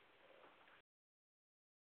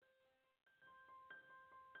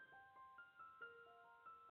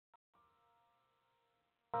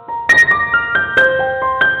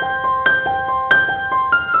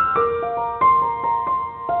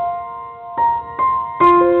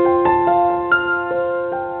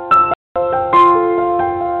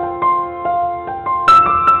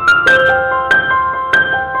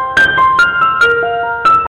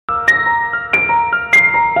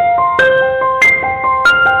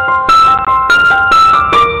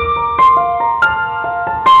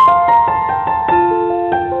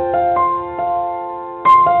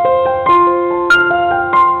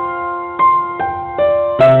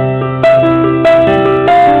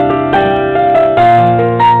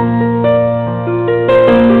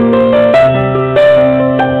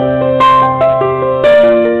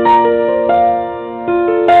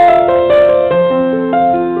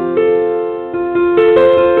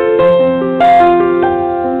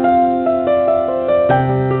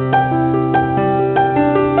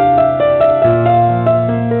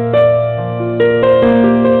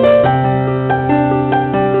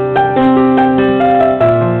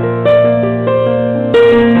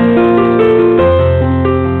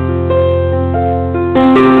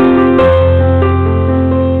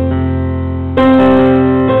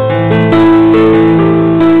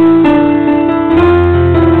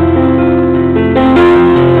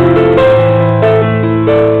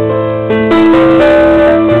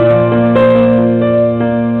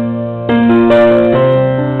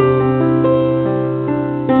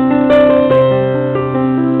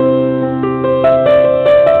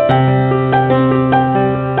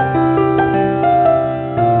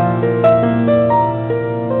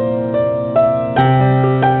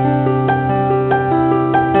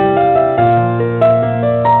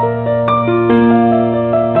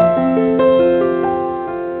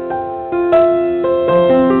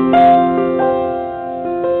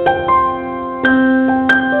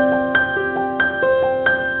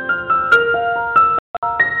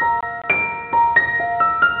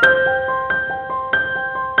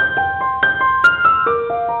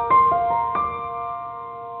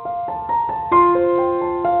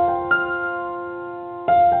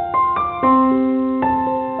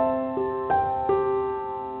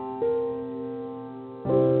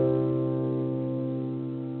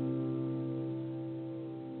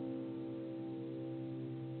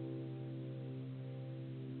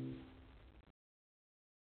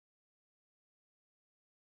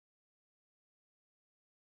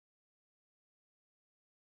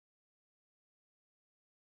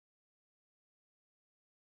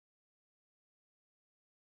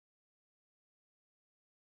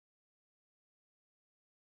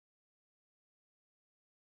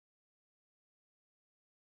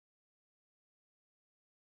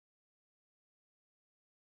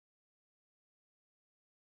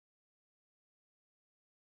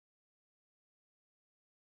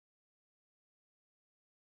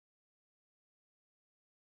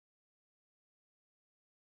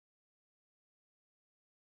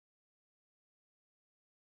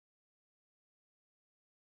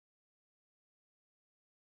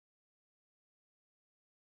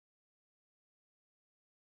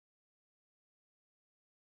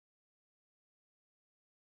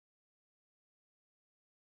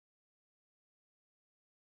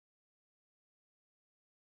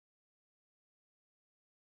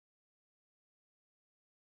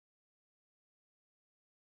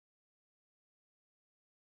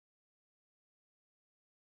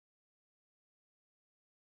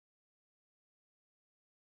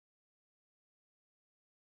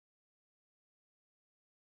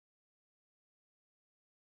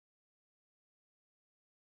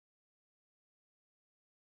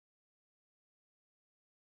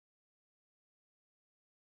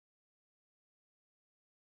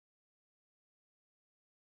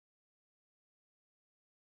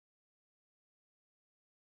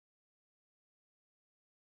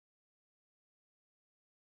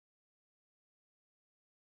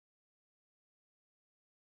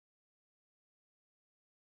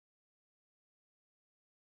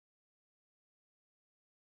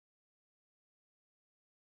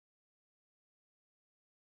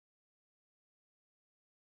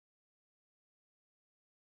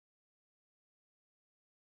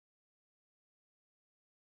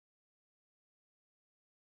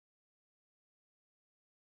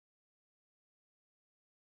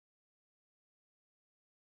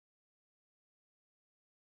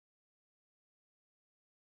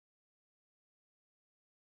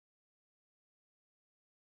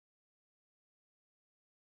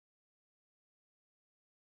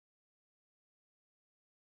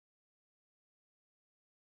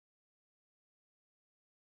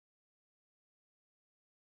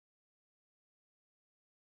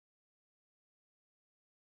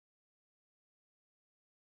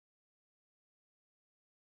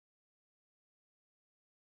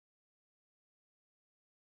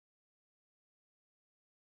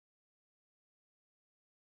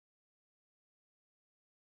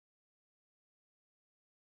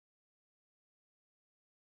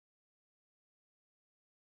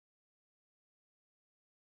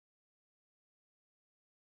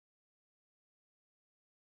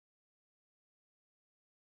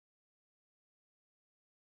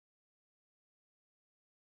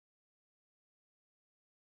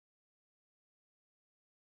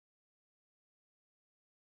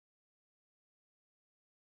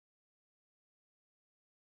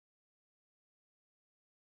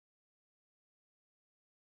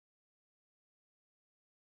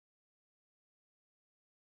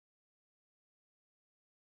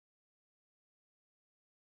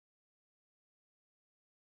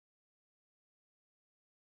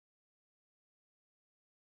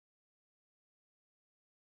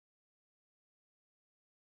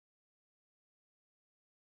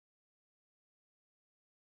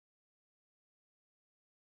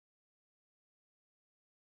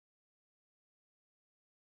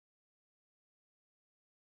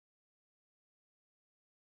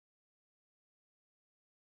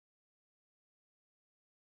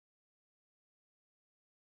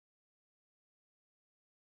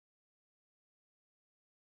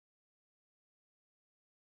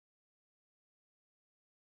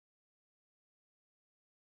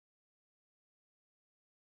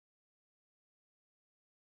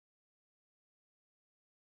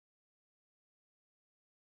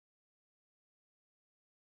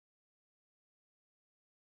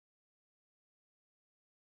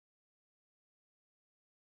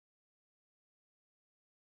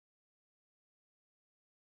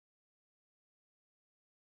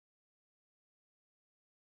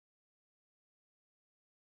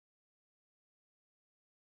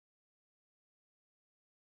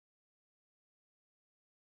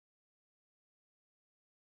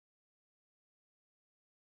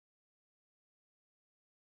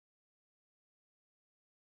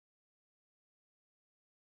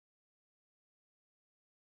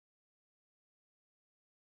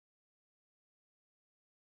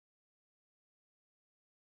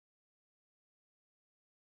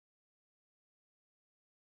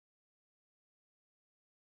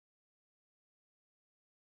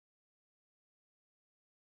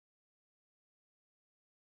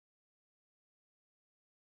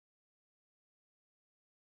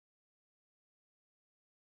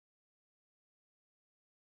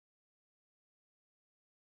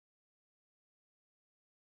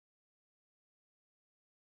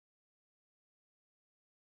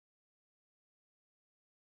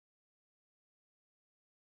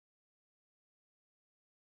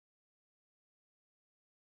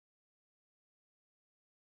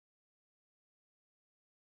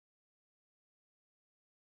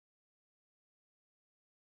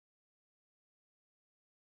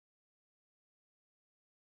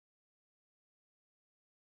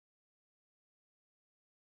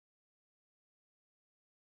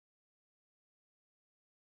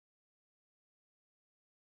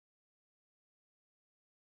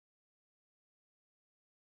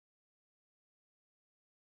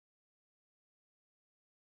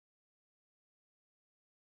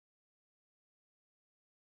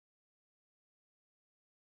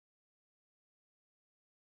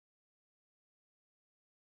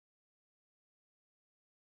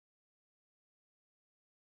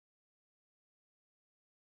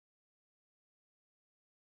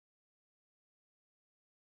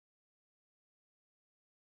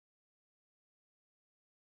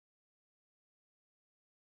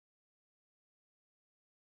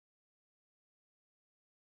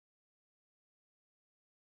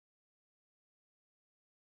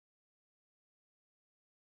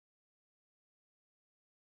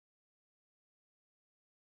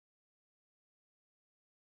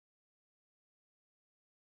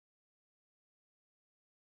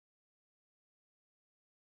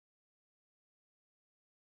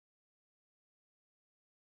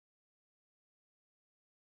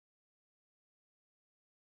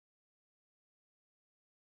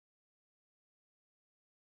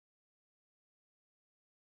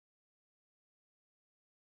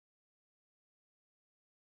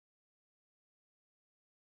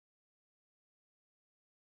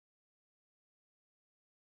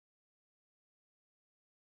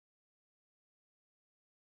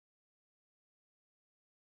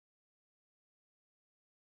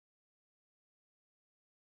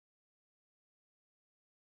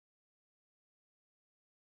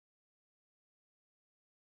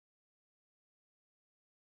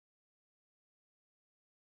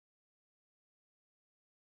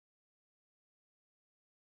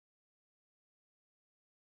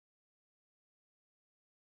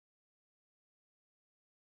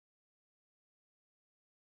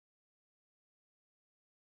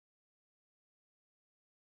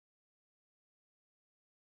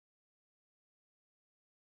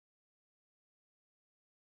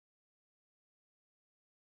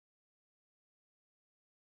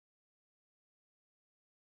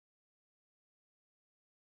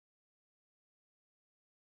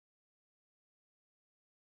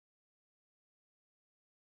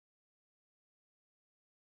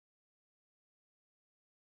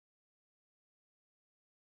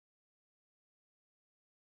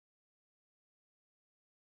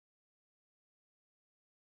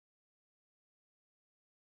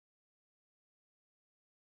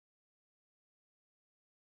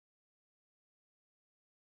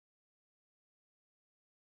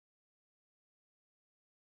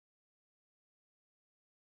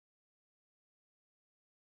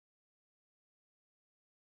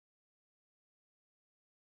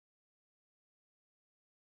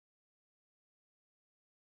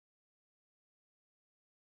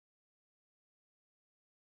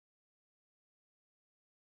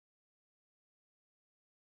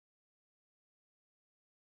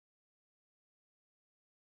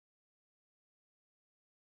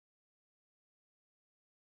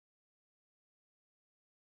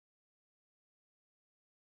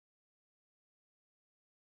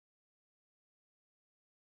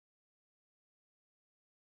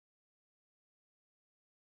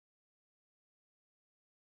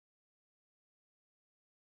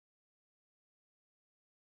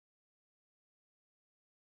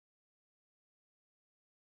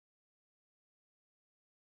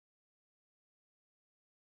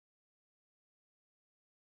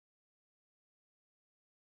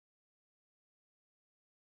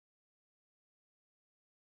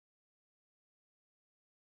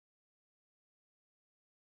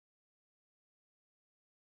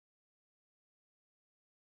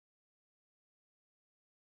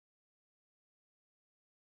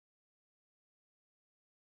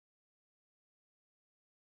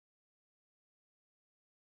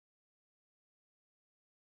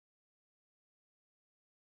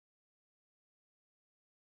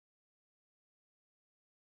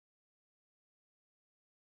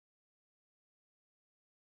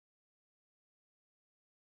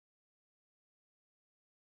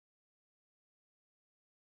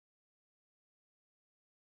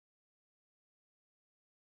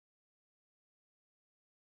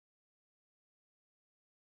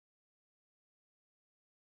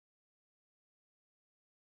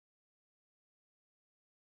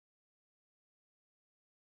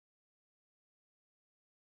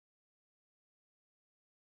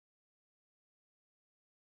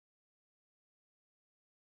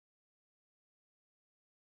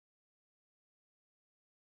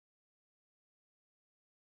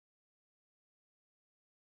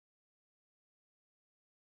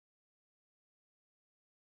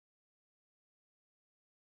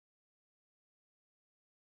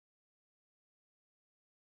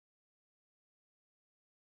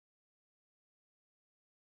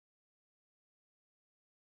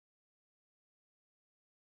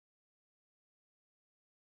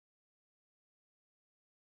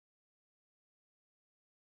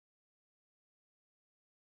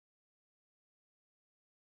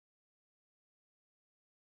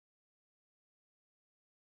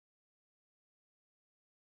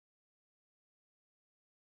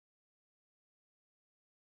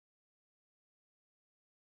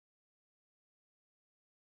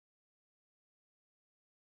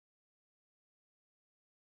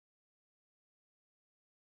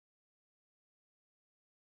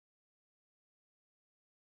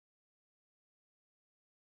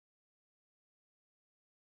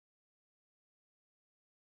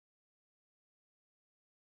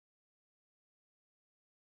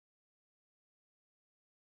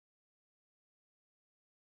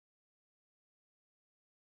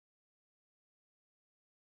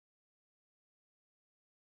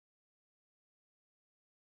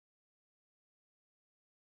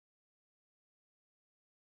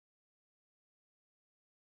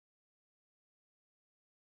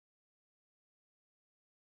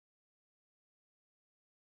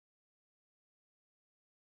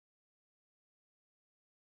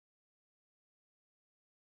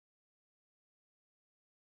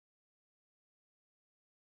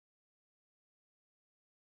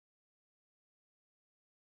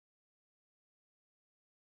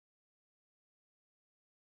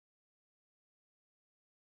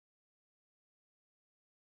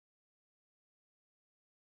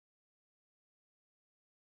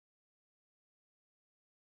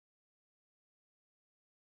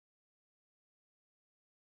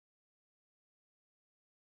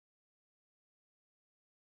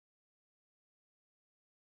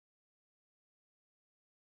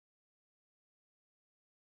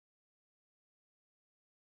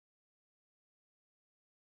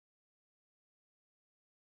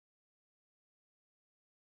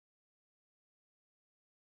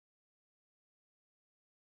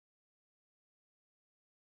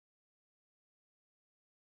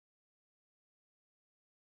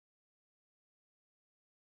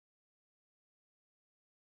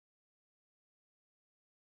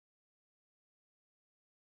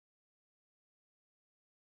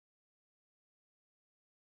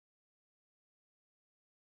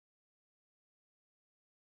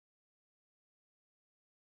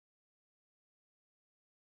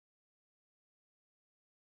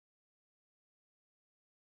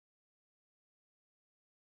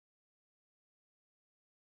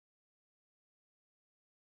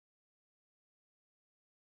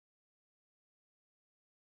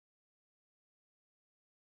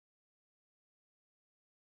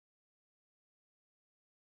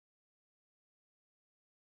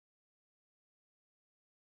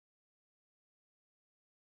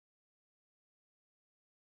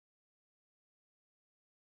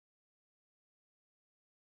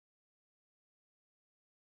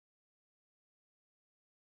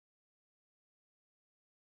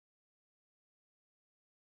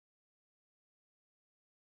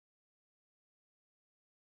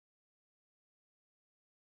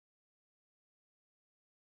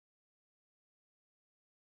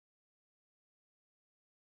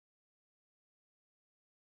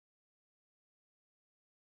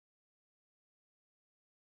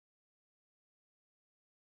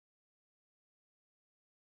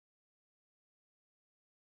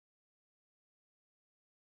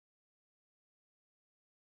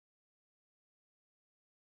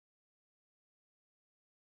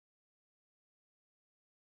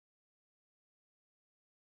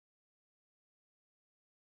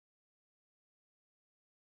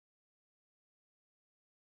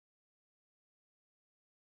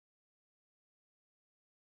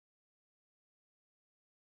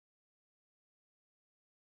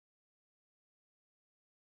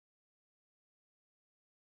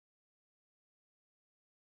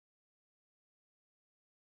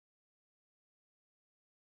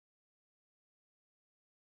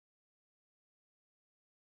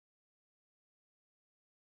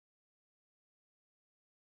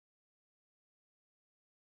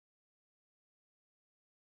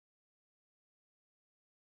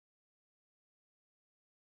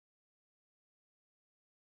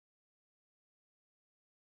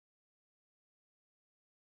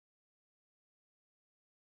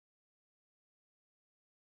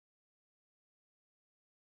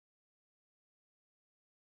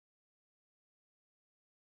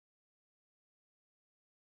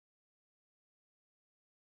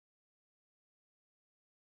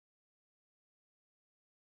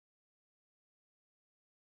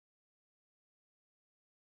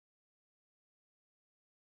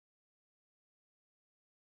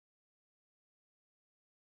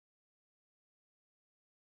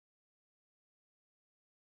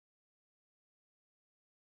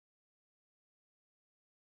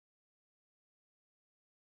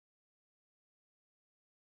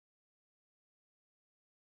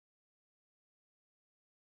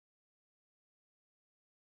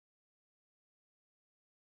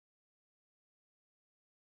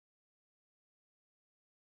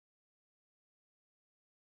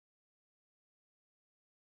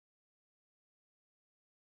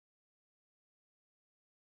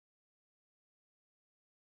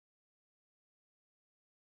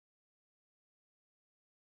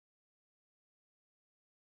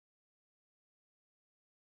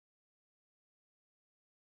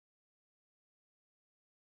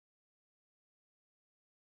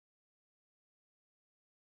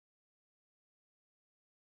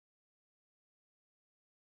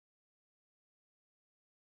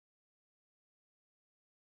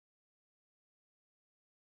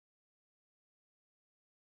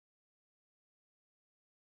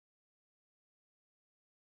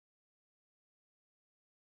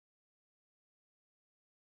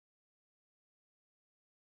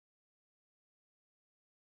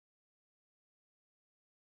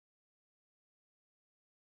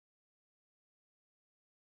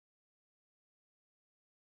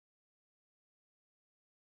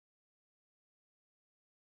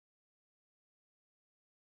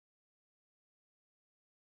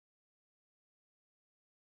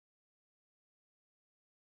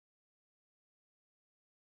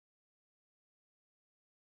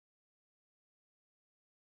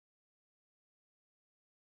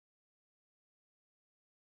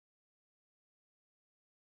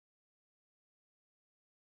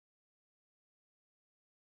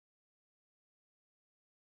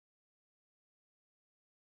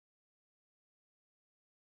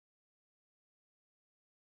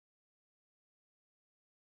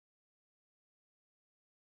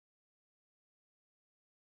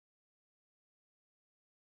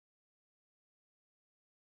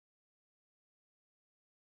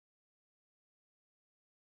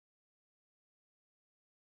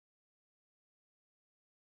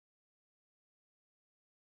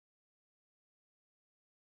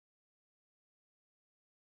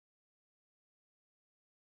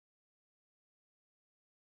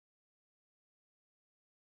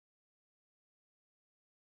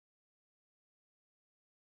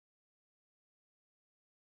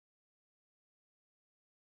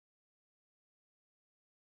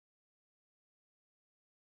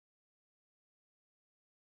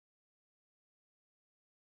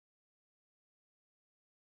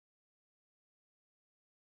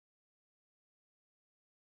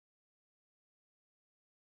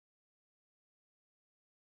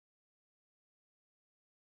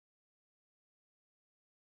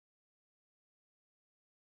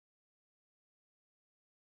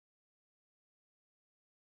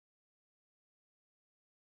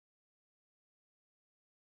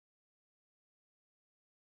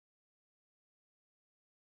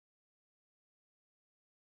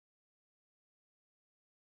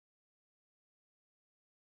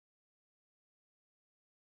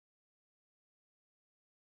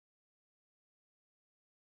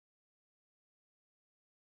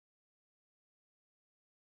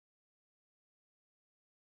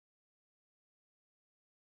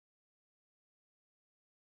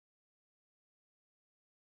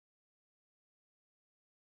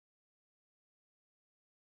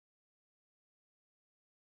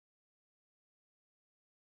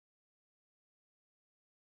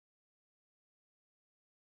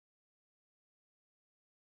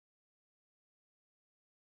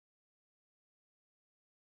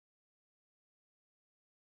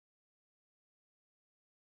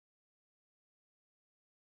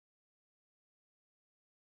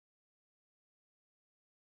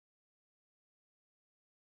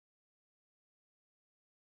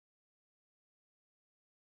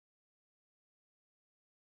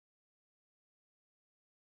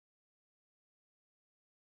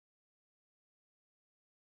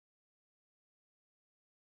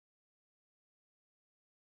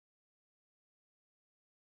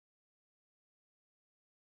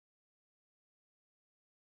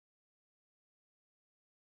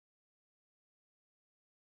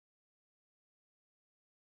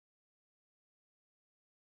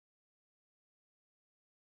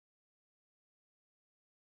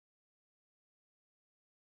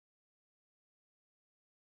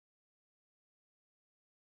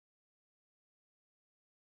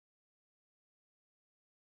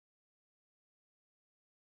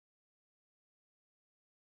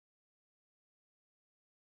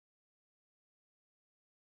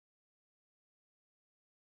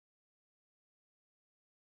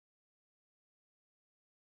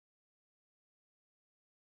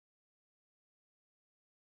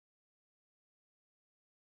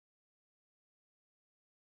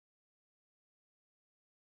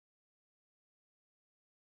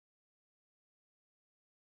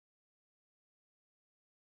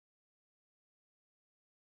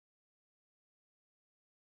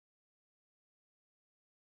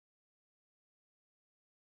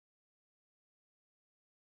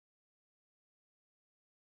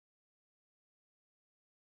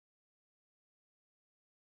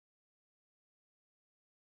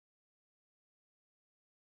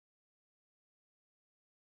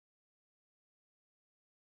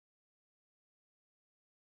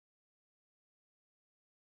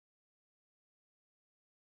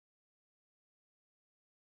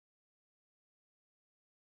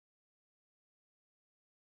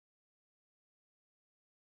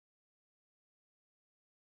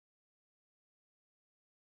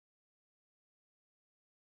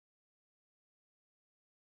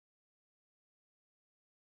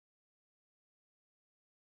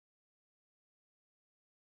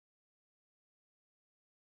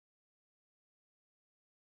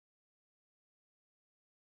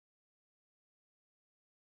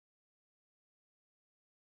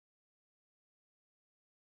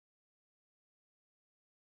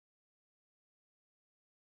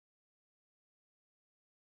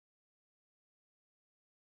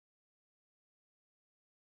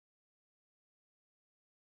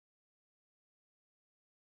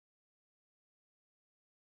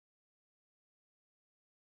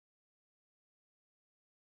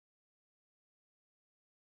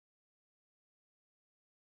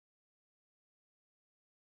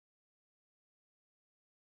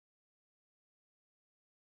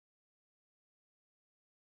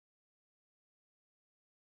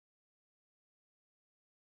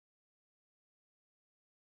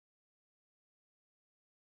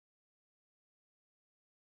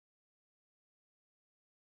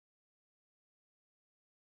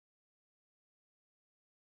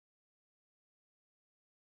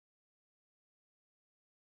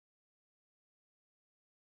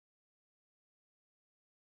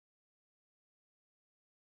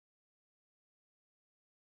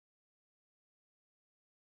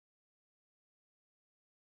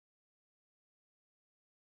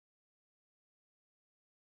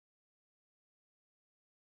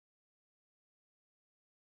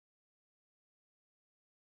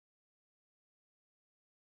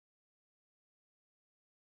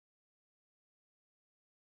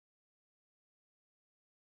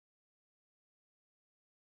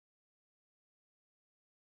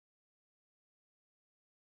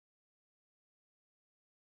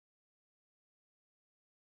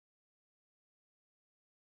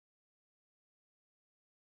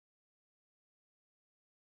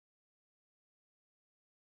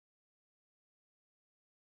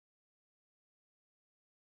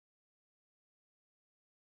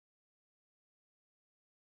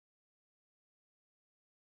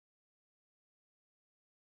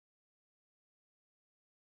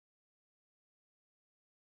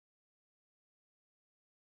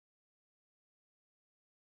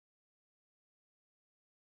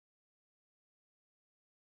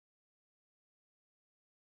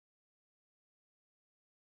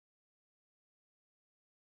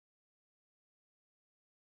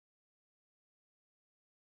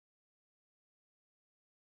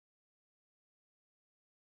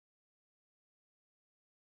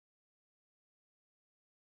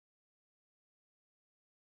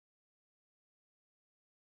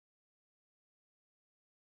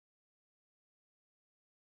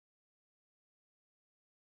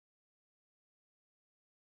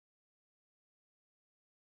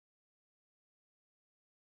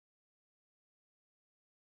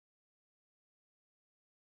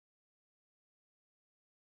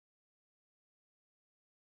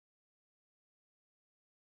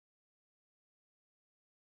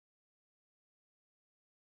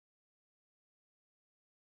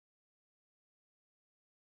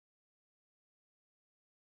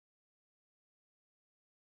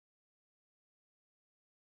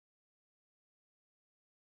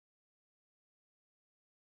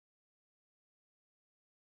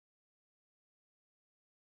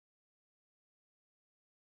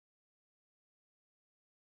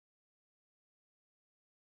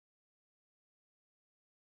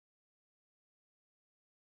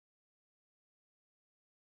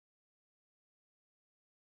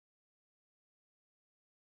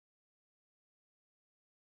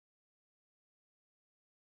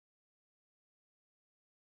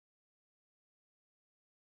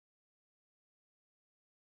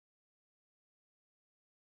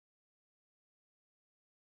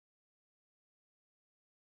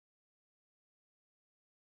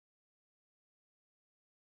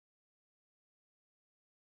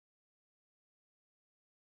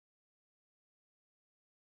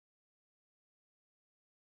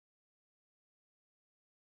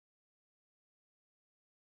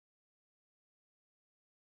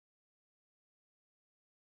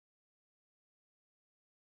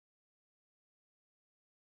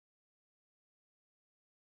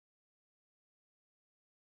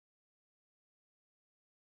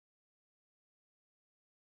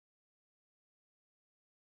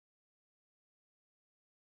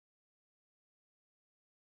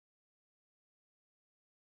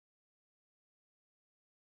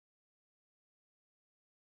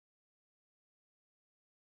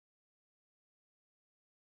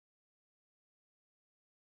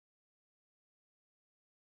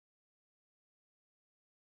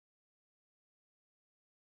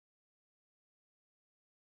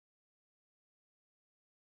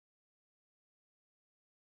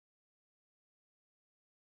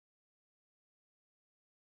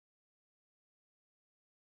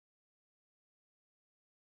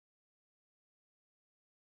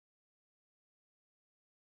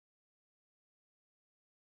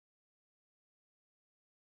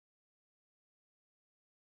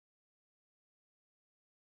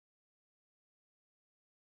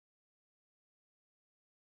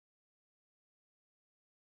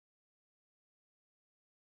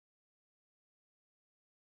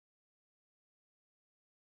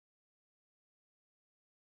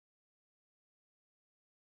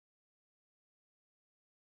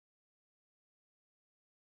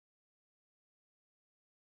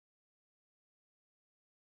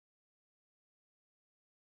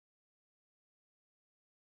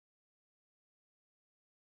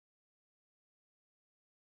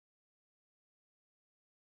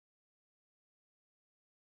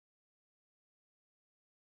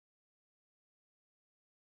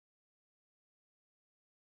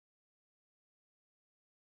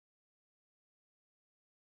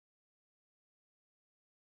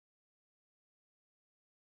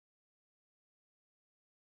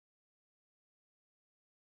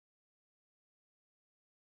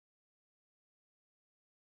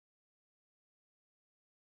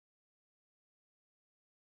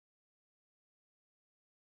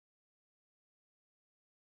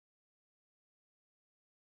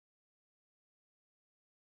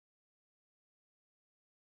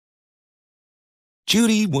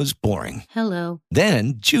 Judy was boring. Hello.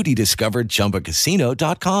 Then Judy discovered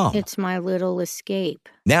ChumbaCasino.com. It's my little escape.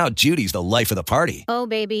 Now Judy's the life of the party. Oh,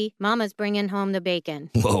 baby, mama's bringing home the bacon.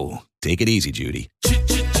 Whoa, take it easy, Judy.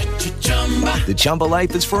 The Chumba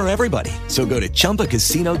life is for everybody. So go to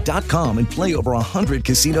ChumbaCasino.com and play over 100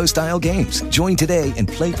 casino-style games. Join today and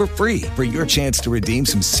play for free for your chance to redeem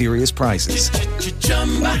some serious prizes.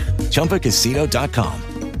 ChumbaCasino.com.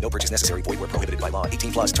 No purchase necessary. Void where prohibited by law.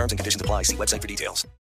 18+ terms and conditions apply. See website for details.